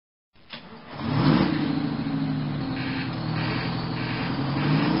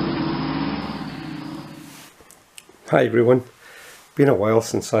Hi everyone, been a while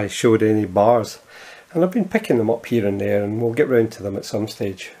since I showed any bars and I've been picking them up here and there and we'll get round to them at some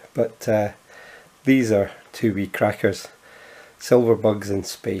stage, but these are two wee crackers, silver bugs in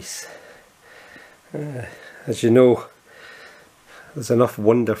space. As you know, there's enough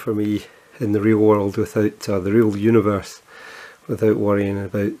wonder for me in the real world without, the real universe, without worrying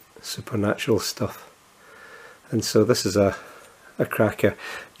about supernatural stuff. And so this is a cracker.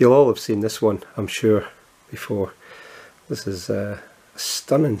 You'll all have seen this one, I'm sure, before. This is a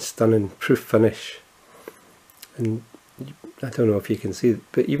stunning proof finish, and I don't know if you can see it,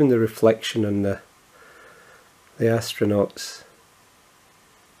 but even the reflection on the astronaut's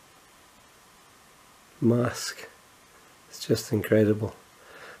mask, it's just incredible.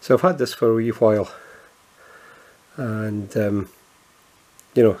 So I've had this for a wee while, and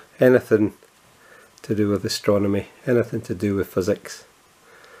you know, anything to do with astronomy, anything to do with physics,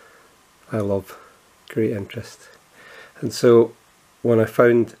 I love, great interest. And so when I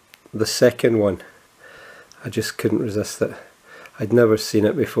found the second one, I just couldn't resist it. I'd never seen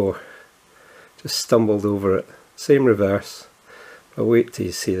it before, just stumbled over it. Same reverse, but wait till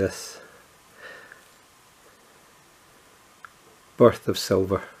you see this. Birth of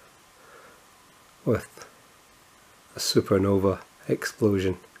silver with a supernova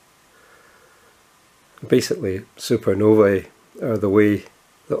explosion. Basically, supernovae are the way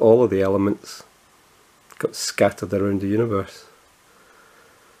that all of the elements got scattered around the universe.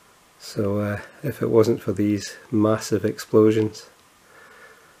 So if it wasn't for these massive explosions,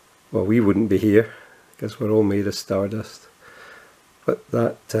 well, we wouldn't be here because we're all made of stardust. But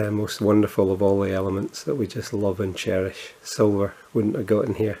that most wonderful of all the elements that we just love and cherish, silver, wouldn't have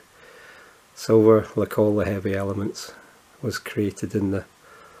gotten here. Silver, like all the heavy elements, was created in the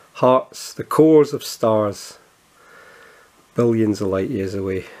hearts, the cores of stars, billions of light years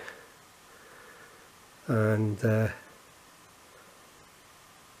away. And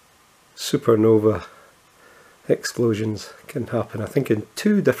supernova explosions can happen, I think, in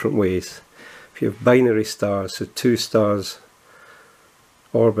two different ways. If you have binary stars, so two stars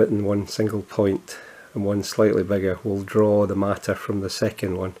orbit in one single point and one slightly bigger, will draw the matter from the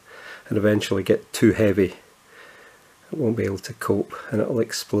second one and eventually get too heavy. It won't be able to cope and it'll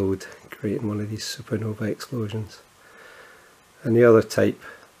explode, creating one of these supernova explosions. And the other type,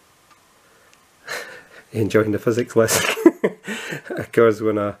 enjoying the physics lesson, occurs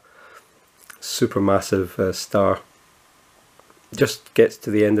when a supermassive star just gets to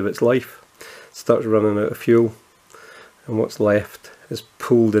the end of its life, starts running out of fuel, and what's left is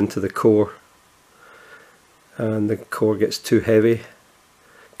pulled into the core, and the core gets too heavy,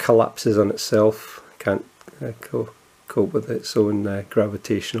 collapses on itself, can't cope with its own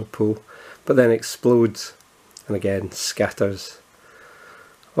gravitational pull, but then explodes and again scatters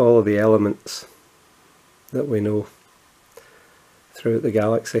all of the elements that we know throughout the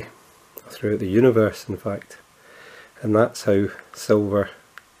galaxy, throughout the universe in fact. And that's how silver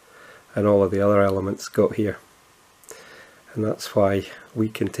and all of the other elements got here. And that's why we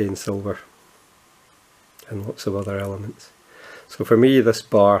contain silver and lots of other elements. So for me, this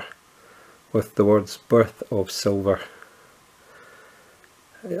bar with the words birth of silver,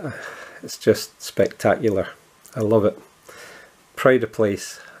 it's just spectacular. I love it. Pride of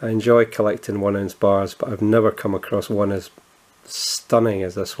place. I enjoy collecting 1-ounce bars, but I've never come across one as stunning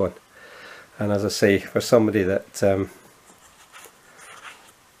as this one. And as I say, for somebody that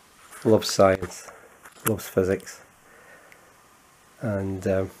loves science, loves physics,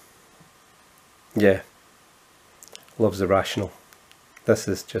 and yeah, loves the rational, this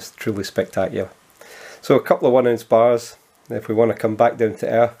is just truly spectacular. So a couple of 1-ounce bars, if we want to come back down to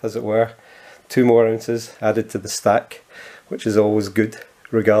earth as it were, 2 more ounces added to the stack, which is always good,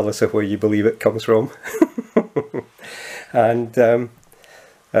 regardless of where you believe it comes from. And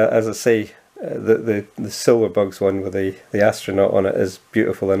as I say, the silver bugs one with the astronaut on it is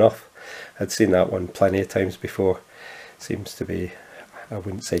beautiful enough. I'd seen that one plenty of times before. Seems to be, I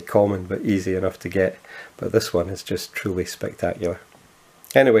wouldn't say common, but easy enough to get. But this one is just truly spectacular.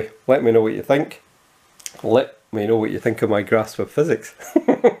 Anyway, let me know what you think. Let me know what you think of my grasp of physics.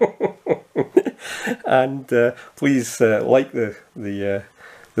 And please like the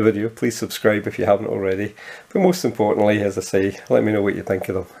video, please subscribe if you haven't already, but most importantly, as I say, let me know what you think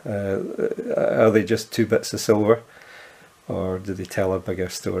of them. Are they just 2 bits of silver, or do they tell a bigger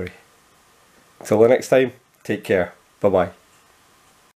story? Until the next time, take care, bye bye.